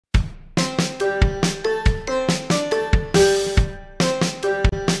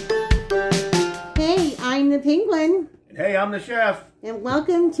Hey, I'm the chef. And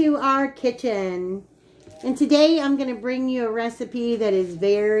welcome to our kitchen. And today I'm going to bring you a recipe that is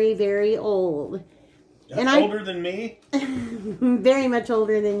very, very old. That's older than me? Very much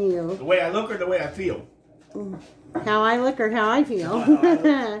older than you. The way I look or the way I feel? How I look or how I feel.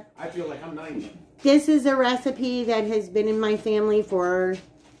 I feel like I'm 90. This is a recipe that has been in my family for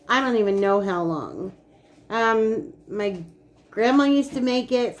I don't even know how long. My grandma used to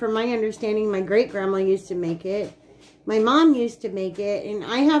make it. From my understanding, my great-grandma used to make it. My mom used to make it. And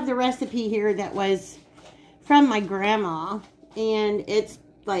I have the recipe here that was from my grandma. And it's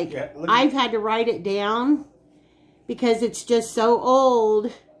like, I've had to write it down because it's just so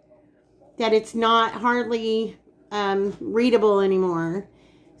old that it's not hardly readable anymore.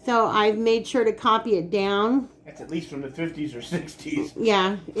 So I've made sure to copy it down. That's at least from the 50s or 60s.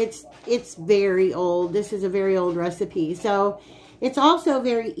 Yeah, it's very old. This is a very old recipe. So it's also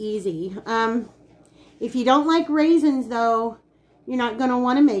very easy. If you don't like raisins, though, you're not going to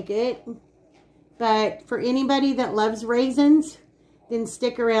want to make it. But for anybody that loves raisins, then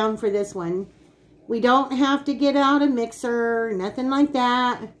stick around for this one. We don't have to get out a mixer, nothing like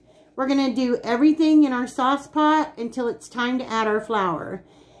that. We're going to do everything in our sauce pot until it's time to add our flour.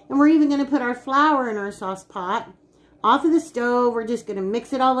 And we're even going to put our flour in our sauce pot off of the stove. We're just going to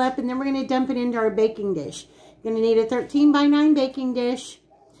mix it all up, and then we're going to dump it into our baking dish. You're going to need a 13x9 baking dish.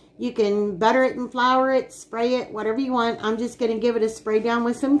 You can butter it and flour it, spray it, whatever you want. I'm just going to give it a spray down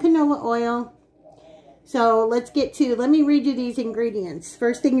with some canola oil. So let me read you these ingredients.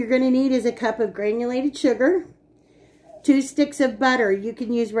 First thing you're going to need is a cup of granulated sugar, 2 sticks of butter. You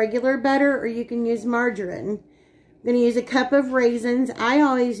can use regular butter or you can use margarine. I'm going to use a cup of raisins. I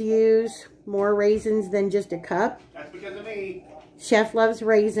always use more raisins than just a cup. That's because of me. Chef loves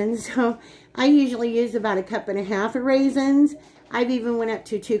raisins, so I usually use about 1.5 cups of raisins. I've even went up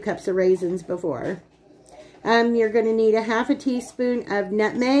to 2 cups of raisins before. You're going to need a 1/2 teaspoon of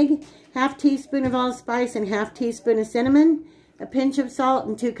nutmeg, 1/2 teaspoon of allspice, and 1/2 teaspoon of cinnamon, a pinch of salt,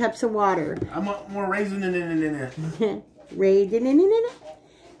 and 2 cups of water. I want more raisin in it. Raisin in it.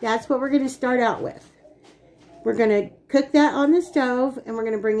 That's what we're going to start out with. We're going to cook that on the stove, and we're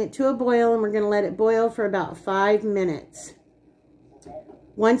going to bring it to a boil, and we're going to let it boil for about 5 minutes.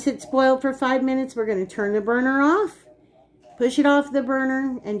 Once it's boiled for 5 minutes, we're going to turn the burner off, push it off the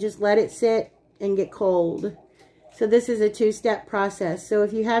burner, and just let it sit and get cold. So this is a 2-step process. So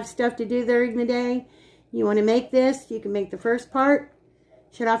if you have stuff to do during the day, you want to make this, you can make the first part,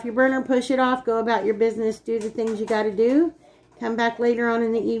 shut off your burner, push it off, go about your business, do the things you got to do, come back later on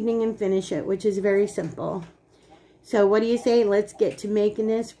in the evening and finish it, which is very simple. So what do you say? Let's get to making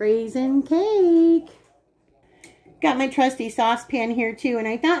this raisin cake. Got my trusty saucepan here too, and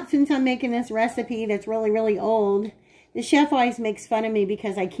I thought since I'm making this recipe that's really, really old, the chef always makes fun of me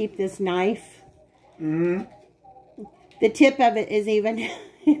because I keep this knife. The tip of it is even,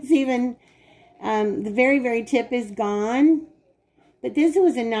 the very, very tip is gone. But this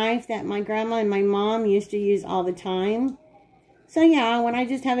was a knife that my grandma and my mom used to use all the time. So yeah, when I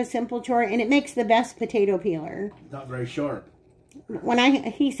just have a simple chore, and it makes the best potato peeler. Not very sharp.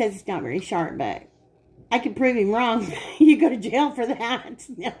 He says it's not very sharp, but I could prove him wrong. You go to jail for that.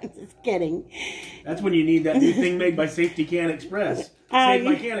 No, I'm just kidding. That's when you need that new thing made by Safety Can Express. Save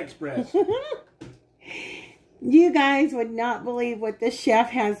My Can Express. You guys would not believe what the chef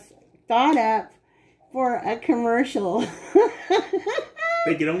has thought up for a commercial.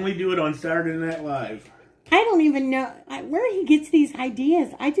 They can only do it on Saturday Night Live. I don't even know where he gets these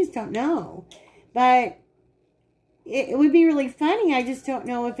ideas. I just don't know. But it would be really funny. I just don't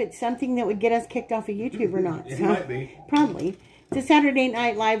know if it's something that would get us kicked off of YouTube or not. It might be. Probably. It's a Saturday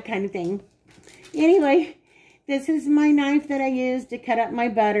Night Live kind of thing. Anyway, this is my knife that I use to cut up my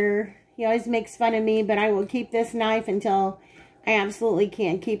butter. He always makes fun of me, but I will keep this knife until I absolutely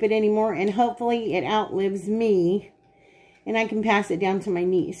can't keep it anymore. And hopefully it outlives me. And I can pass it down to my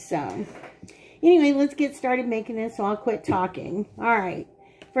niece. So, anyway, let's get started making this, so I'll quit talking. All right.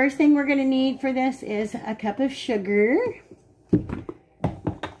 First thing we're going to need for this is a cup of sugar. So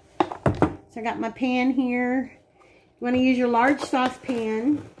I got my pan here. You want to use your large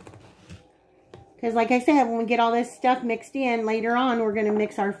saucepan. Because like I said, when we get all this stuff mixed in, later on we're going to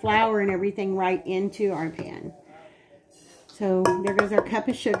mix our flour and everything right into our pan. So there goes our cup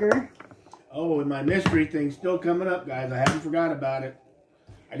of sugar. Oh, and my mystery thing's still coming up, guys. I haven't forgot about it.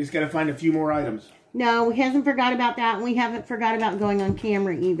 I just got to find a few more items. No, we hasn't forgot about that, and we haven't forgot about going on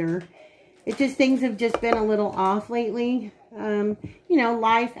camera either. It's just things have just been a little off lately. You know,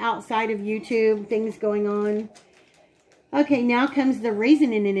 life outside of YouTube, things going on. Okay, now comes the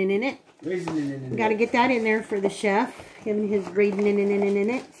raisin in it. Got to get that in there for the chef. Him and his raisin in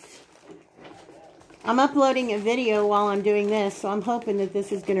it. I'm uploading a video while I'm doing this, so I'm hoping that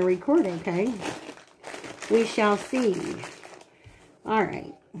this is going to record okay. We shall see. All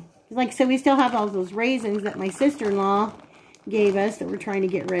right. Like I said, we still have all those raisins that my sister-in-law gave us that we're trying to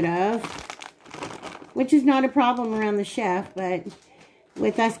get rid of, which is not a problem around the chef, but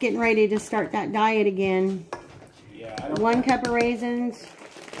with us getting ready to start that diet again, yeah, 1 cup of raisins.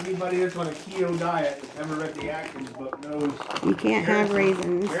 Anybody that's on a keto diet that's never read the Atkins book knows you can't have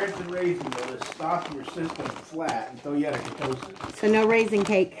raisins. Carrots and raisins will just stop your system flat and throw you out of ketosis. So no raisin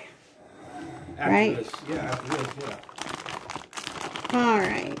cake. After right? This. Yeah, after this, yeah. All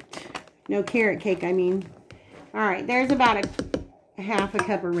right. No carrot cake, I mean. All right, there's about a half a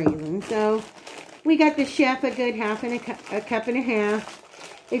cup of raisins. So we got the chef a good half and a cup and a half.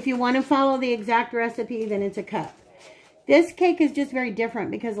 If you want to follow the exact recipe, then it's a cup. This cake is just very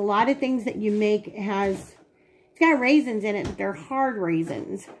different because a lot of things that you make it's got raisins in it, but they're hard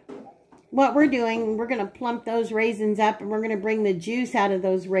raisins. What we're doing, we're going to plump those raisins up and we're going to bring the juice out of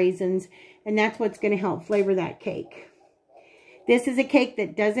those raisins, and that's what's going to help flavor that cake. This is a cake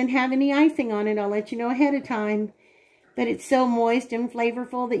that doesn't have any icing on it. I'll let you know ahead of time. But it's so moist and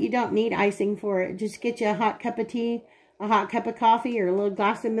flavorful that you don't need icing for it. Just get you a hot cup of tea, a hot cup of coffee, or a little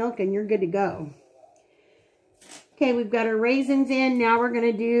glass of milk, and you're good to go. Okay, we've got our raisins in. Now we're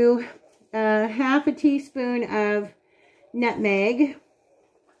going to do half a teaspoon of nutmeg.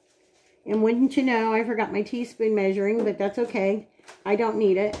 And wouldn't you know, I forgot my teaspoon measuring, but that's okay. I don't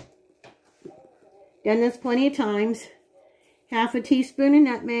need it. Done this plenty of times. Half a teaspoon of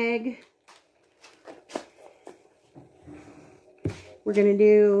nutmeg. We're going to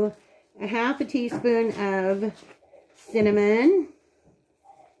do a half a teaspoon of cinnamon.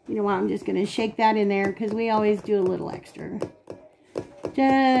 You know what, I'm just going to shake that in there because we always do a little extra.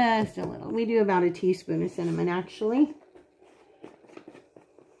 Just a little. We do about a teaspoon of cinnamon, actually.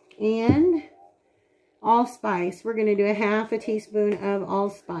 And allspice. We're going to do a half a teaspoon of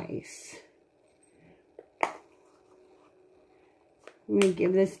allspice. I'm going to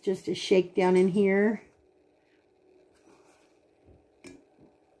give this just a shake down in here.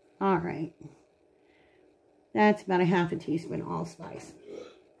 All right. That's about a half a teaspoon allspice.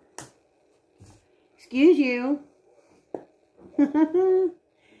 Excuse you.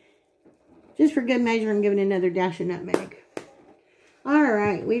 Just for good measure, I'm giving another dash of nutmeg. All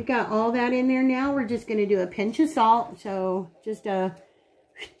right, we've got all that in there now. We're just going to do a pinch of salt. So just that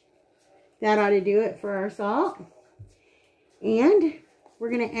ought to do it for our salt. And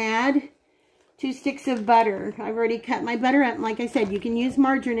we're going to add 2 sticks of butter. I've already cut my butter up. Like I said, you can use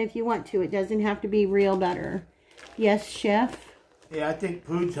margarine if you want to. It doesn't have to be real butter. Yes, chef? Yeah, I think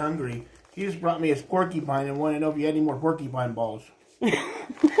Pooh's hungry. She just brought me a porcupine and wanted to know if you had any more porcupine balls.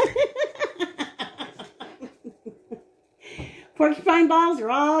 Porcupine balls are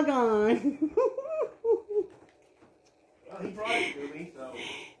all gone. Well, he brought it to me, so.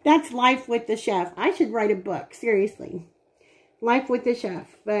 That's life with the chef. I should write a book, seriously. Life with the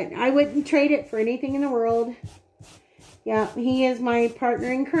chef. But I wouldn't trade it for anything in the world. Yeah, he is my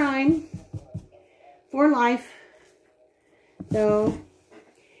partner in crime for life. So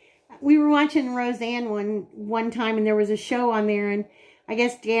we were watching Raisin one time, and there was a show on there, and I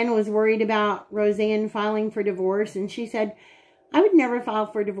guess Dan was worried about Raisin filing for divorce, and she said, I would never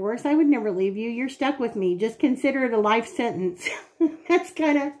file for divorce. I would never leave you. You're stuck with me. Just consider it a life sentence. That's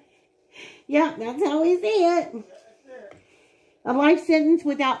kind of, yeah, that's how we see it. A life sentence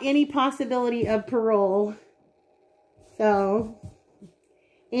without any possibility of parole. So,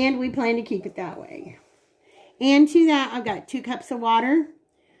 and we plan to keep it that way. And to that, I've got 2 cups of water.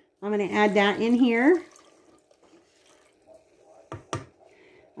 I'm going to add that in here.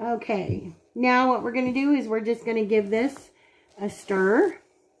 Okay. Now what we're going to do is we're just going to give this a stir.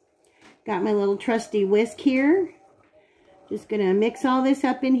 Got my little trusty whisk here. Just going to mix all this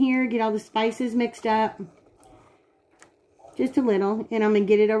up in here. Get all the spices mixed up. Just a little. And I'm going to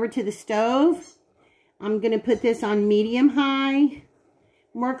get it over to the stove. I'm going to put this on medium-high.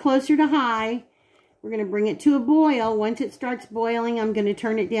 More closer to high. We're going to bring it to a boil. Once it starts boiling, I'm going to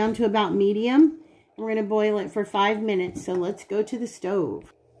turn it down to about medium. We're going to boil it for 5 minutes. So let's go to the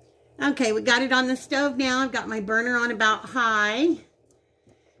stove. Okay, we got it on the stove now. I've got my burner on about high.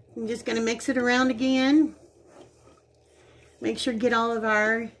 I'm just going to mix it around again. Make sure to get all of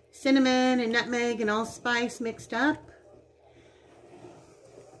our cinnamon and nutmeg and allspice mixed up.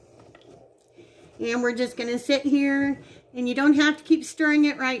 And we're just going to sit here. And you don't have to keep stirring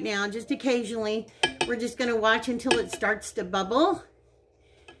it right now, just occasionally. We're just going to watch until it starts to bubble.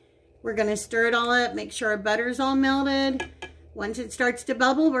 We're going to stir it all up, make sure our butter's all melted. Once it starts to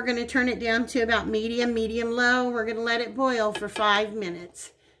bubble, we're going to turn it down to about medium, medium-low. We're going to let it boil for 5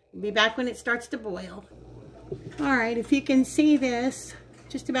 minutes. We'll be back when it starts to boil. All right, if you can see this,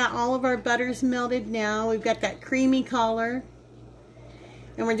 just about all of our butter's melted now. We've got that creamy color.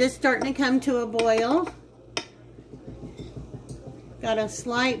 And we're just starting to come to a boil. Got a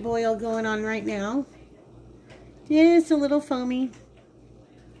slight boil going on right now. Just a little foamy.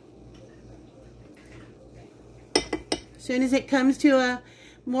 As soon as it comes to a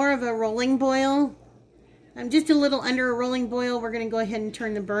more of a rolling boil, just a little under a rolling boil, we're going to go ahead and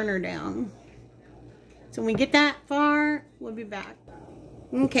turn the burner down. So when we get that far, we'll be back.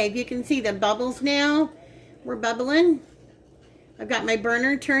 Okay, if you can see the bubbles now, we're bubbling. I've got my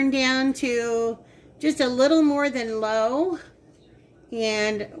burner turned down to just a little more than low.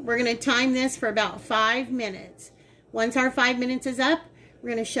 And we're going to time this for about 5 minutes. Once our 5 minutes is up, we're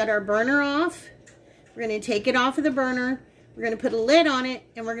going to shut our burner off. We're going to take it off of the burner. We're going to put a lid on it,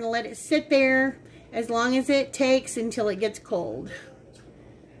 and we're going to let it sit there as long as it takes until it gets cold.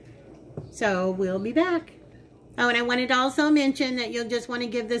 So we'll be back. Oh, and I wanted to also mention that you'll just want to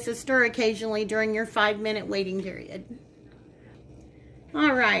give this a stir occasionally during your 5-minute waiting period.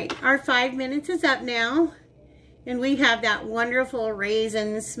 All right, our 5 minutes is up now, and we have that wonderful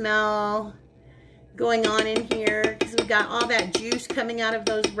raisin smell going on in here because we've got all that juice coming out of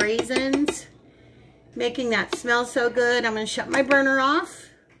those raisins, making that smell so good. I'm going to shut my burner off.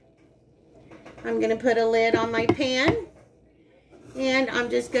 I'm going to put a lid on my pan, and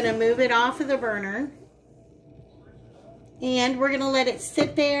I'm just going to move it off of the burner. And we're going to let it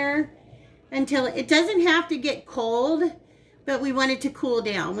sit there until it doesn't have to get cold, but we want it to cool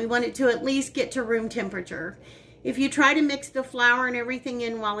down. We want it to at least get to room temperature. If you try to mix the flour and everything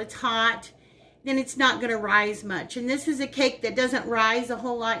in while it's hot, then it's not going to rise much. And this is a cake that doesn't rise a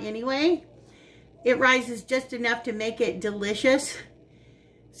whole lot anyway. It rises just enough to make it delicious.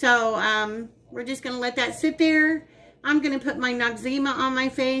 So we're just going to let that sit there. I'm going to put my Noxzema on my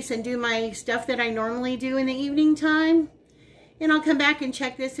face and do my stuff that I normally do in the evening time. And I'll come back and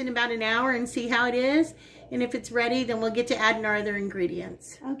check this in about an hour and see how it is. And if it's ready, then we'll get to adding our other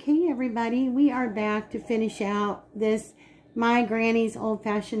ingredients. Okay, everybody, we are back to finish out this My Granny's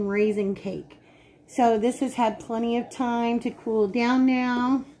Old-Fashioned Raisin Cake. So this has had plenty of time to cool down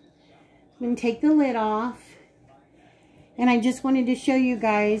now. I'm going to take the lid off. And I just wanted to show you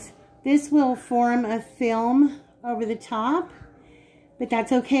guys, this will form a film over the top. But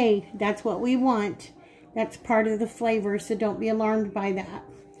that's okay. That's what we want. That's part of the flavor, so don't be alarmed by that.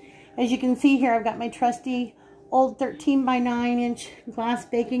 As you can see here, I've got my trusty old 13 by 9 inch glass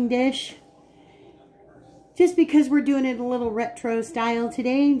baking dish. Just because we're doing it a little retro style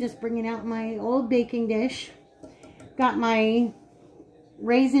today, just bringing out my old baking dish. Got my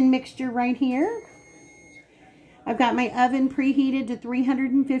raisin mixture right here. I've got my oven preheated to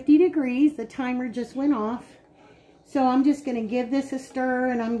 350 degrees. The timer just went off. So I'm just going to give this a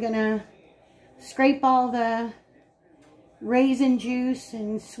stir, and I'm going to scrape all the raisin juice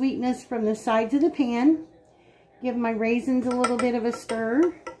and sweetness from the sides of the pan. Give my raisins a little bit of a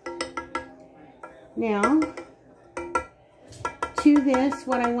stir. Now, to this,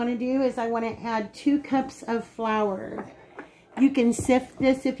 what I want to do is I want to add 2 cups of flour. You can sift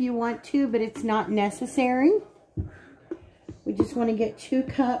this if you want to, but it's not necessary. We just want to get 2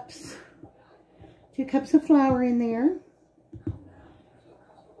 cups of flour in there.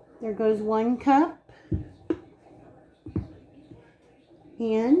 There goes 1 cup.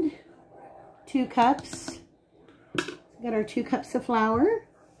 And 2 cups. Got our 2 cups of flour.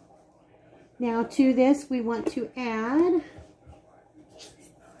 Now to this we want to add,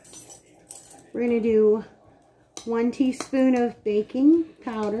 we're going to do 1 teaspoon of baking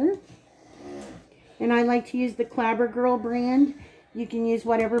powder. And I like to use the Clabber Girl brand. You can use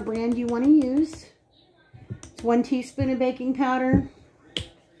whatever brand you want to use. It's 1 teaspoon of baking powder.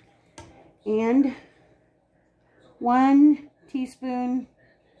 And 1 teaspoon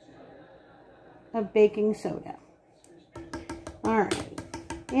of baking soda. Alright,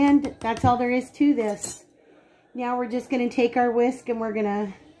 and that's all there is to this. Now we're just going to take our whisk and we're going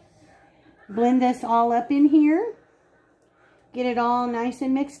to blend this all up in here. Get it all nice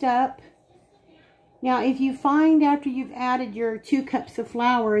and mixed up. Now if you find after you've added your 2 cups of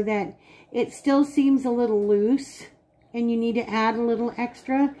flour that it still seems a little loose and you need to add a little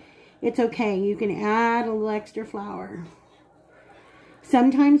extra, it's okay. You can add a little extra flour.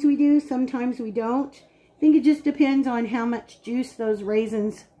 Sometimes we do, sometimes we don't. I think it just depends on how much juice those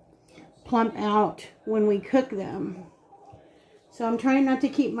raisins plump out when we cook them. So I'm trying not to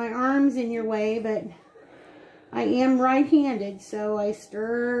keep my arms in your way, but I am right-handed, so I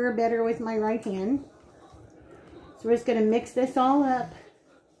stir better with my right hand. So we're just going to mix this all up.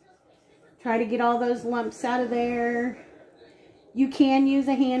 Try to get all those lumps out of there. You can use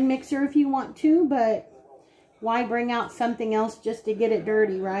a hand mixer if you want to, but why bring out something else just to get it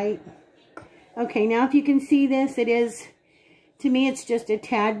dirty, right? Okay, now if you can see this, it is, to me, it's just a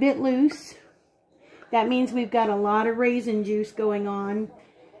tad bit loose. That means we've got a lot of raisin juice going on.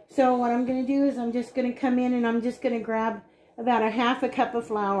 So what I'm going to do is I'm just going to come in and I'm just going to grab about a half a cup of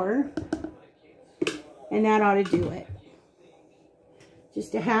flour. And that ought to do it.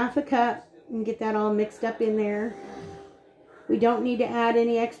 Just a half a cup and get that all mixed up in there. We don't need to add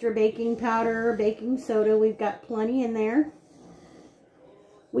any extra baking powder or baking soda. We've got plenty in there.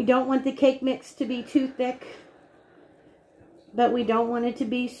 We don't want the cake mix to be too thick, but we don't want it to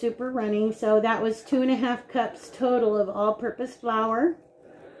be super runny. So that was 2.5 cups total of all-purpose flour.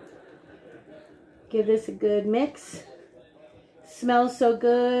 Give this a good mix. Smells so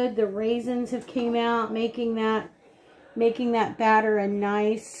good. The raisins have came out, making that batter a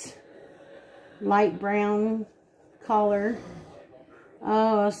nice light brown color.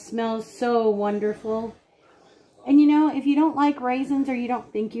 Oh, it smells so wonderful. And you know, if you don't like raisins or you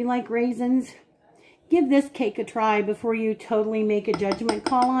don't think you like raisins, give this cake a try before you totally make a judgment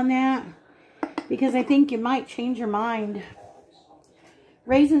call on that, because I think you might change your mind.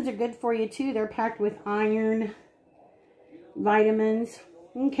 Raisins are good for you too. They're packed with iron, vitamins.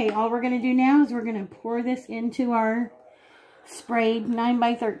 Okay, all we're going to do now is we're going to pour this into our sprayed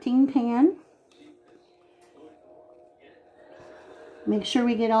 9x13 pan. Make sure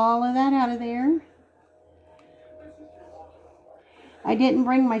we get all of that out of there. I didn't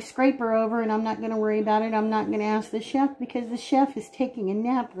bring my scraper over, and I'm not going to worry about it. I'm not going to ask the chef because the chef is taking a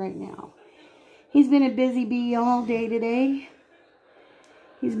nap right now. He's been a busy bee all day today.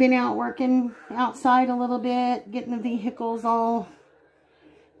 He's been out working outside a little bit, getting the vehicles all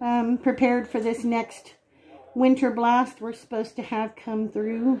prepared for this next winter blast we're supposed to have come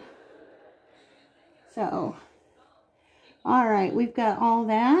through. So, all right, we've got all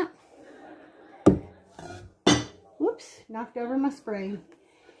that. Whoops, knocked over my spray.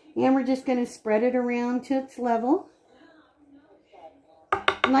 And we're just going to spread it around to its level.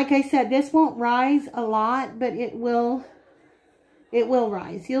 And like I said, this won't rise a lot, but it will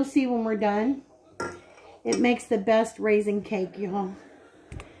rise. You'll see when we're done. It makes the best raisin cake, y'all.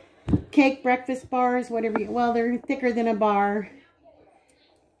 Cake, breakfast bars, whatever you, well, they're thicker than a bar.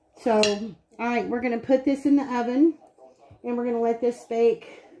 So, all right, we're going to put this in the oven. And we're going to let this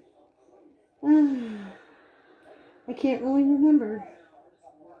bake. I can't really remember.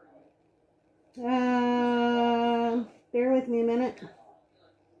 Bear with me a minute.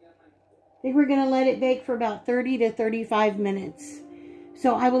 I think we're going to let it bake for about 30 to 35 minutes.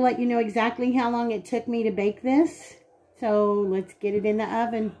 So I will let you know exactly how long it took me to bake this. So let's get it in the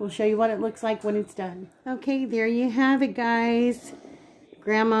oven. We'll show you what it looks like when it's done. Okay, there you have it, guys.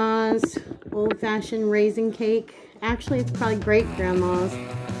 Grandma's old-fashioned raisin cake. Actually, it's probably great-grandma's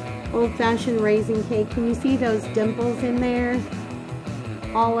old-fashioned raisin cake. Can you see those dimples in there?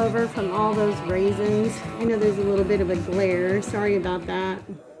 All over from all those raisins. I know there's a little bit of a glare. Sorry about that.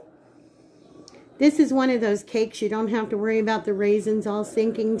 This is one of those cakes you don't have to worry about the raisins all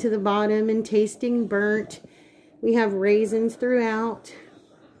sinking to the bottom and tasting burnt. We have raisins throughout.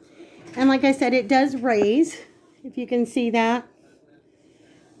 And like I said, it does raise, if you can see that.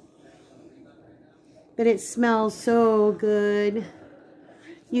 But it smells so good.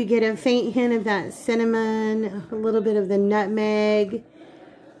 You get a faint hint of that cinnamon, a little bit of the nutmeg.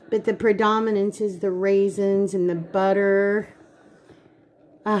 But the predominance is the raisins and the butter.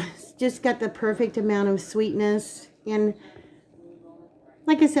 It's just got the perfect amount of sweetness. And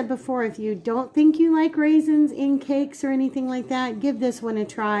like I said before, if you don't think you like raisins in cakes or anything like that, give this one a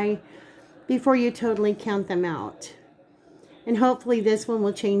try before you totally count them out. And hopefully this one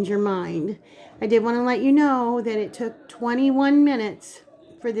will change your mind. I did want to let you know that it took 21 minutes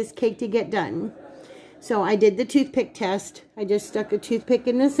for this cake to get done. So I did the toothpick test. I just stuck a toothpick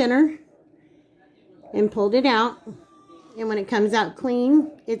in the center and pulled it out. And when it comes out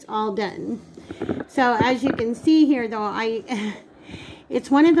clean, it's all done. So as you can see here, though,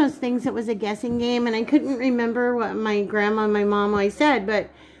 it's one of those things that was a guessing game. And I couldn't remember what my grandma and my mom always said. But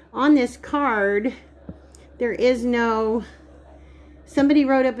on this card, there is no... Somebody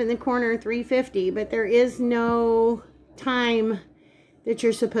wrote up in the corner 350, but there is no time that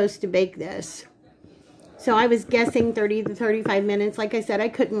you're supposed to bake this. So I was guessing 30 to 35 minutes. Like I said, I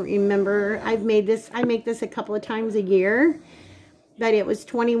couldn't remember. I make this a couple of times a year. But it was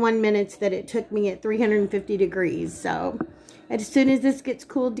 21 minutes that it took me at 350 degrees. So as soon as this gets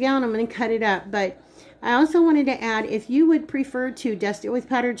cooled down, I'm going to cut it up. But I also wanted to add, if you would prefer to dust it with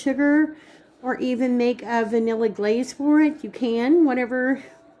powdered sugar or even make a vanilla glaze for it, you can, whatever.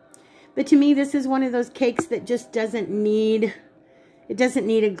 But to me, this is one of those cakes that just doesn't need it doesn't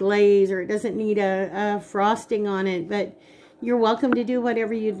need a glaze or it doesn't need a frosting on it, but you're welcome to do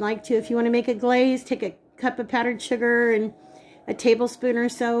whatever you'd like to. If you want to make a glaze, take a cup of powdered sugar and a tablespoon or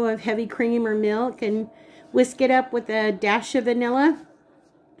so of heavy cream or milk and whisk it up with a dash of vanilla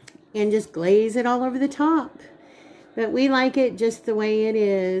and just glaze it all over the top. But we like it just the way it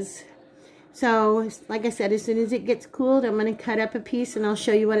is. So, like I said, as soon as it gets cooled, I'm going to cut up a piece and I'll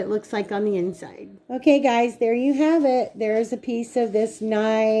show you what it looks like on the inside. Okay, guys, there you have it. There's a piece of this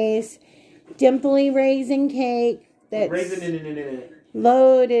nice, dimply raisin cake that's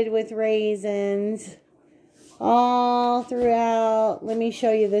loaded with raisins all throughout. Let me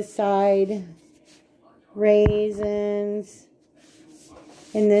show you this side. Raisins.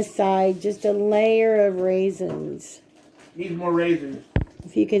 And this side, just a layer of raisins. Needs more raisins.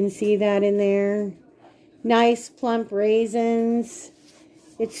 If you can see that in there. Nice plump raisins.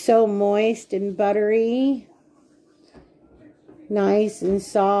 It's so moist and buttery. Nice and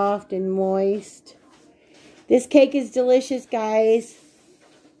soft and moist. This cake is delicious, guys.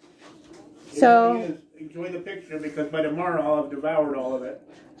 So enjoy the picture because by tomorrow I'll have devoured all of it.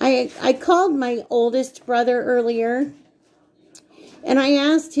 I called my oldest brother earlier. And I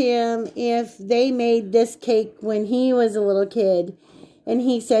asked him if they made this cake when he was a little kid. And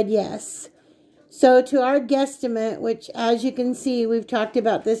he said yes. So to our guesstimate, which as you can see, we've talked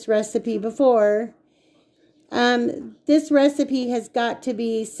about this recipe before. This recipe has got to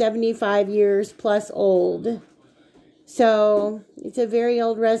be 75 years plus old. So it's a very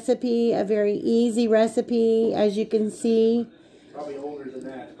old recipe, a very easy recipe, as you can see. Probably older than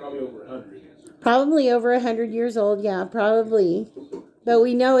that. It's probably over 100. Probably over 100 years old, yeah, probably. But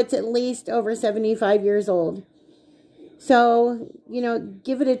we know it's at least over 75 years old. So, you know,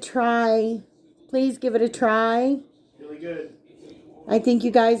 give it a try. Please give it a try. Really good. I think you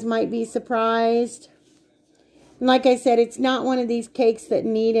guys might be surprised. And like I said, it's not one of these cakes that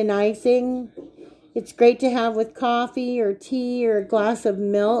need an icing. It's great to have with coffee or tea or a glass of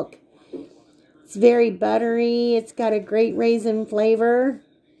milk. It's very buttery. It's got a great raisin flavor.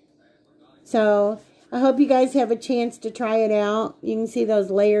 So, I hope you guys have a chance to try it out. You can see those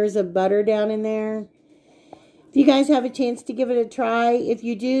layers of butter down in there. If you guys have a chance to give it a try, if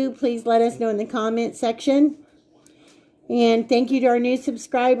you do, please let us know in the comment section. And thank you to our new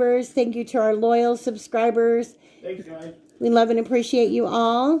subscribers. Thank you to our loyal subscribers. Thanks, guys. We love and appreciate you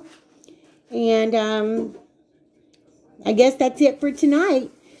all. And I guess that's it for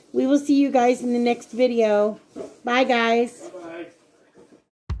tonight. We will see you guys in the next video. Bye, guys.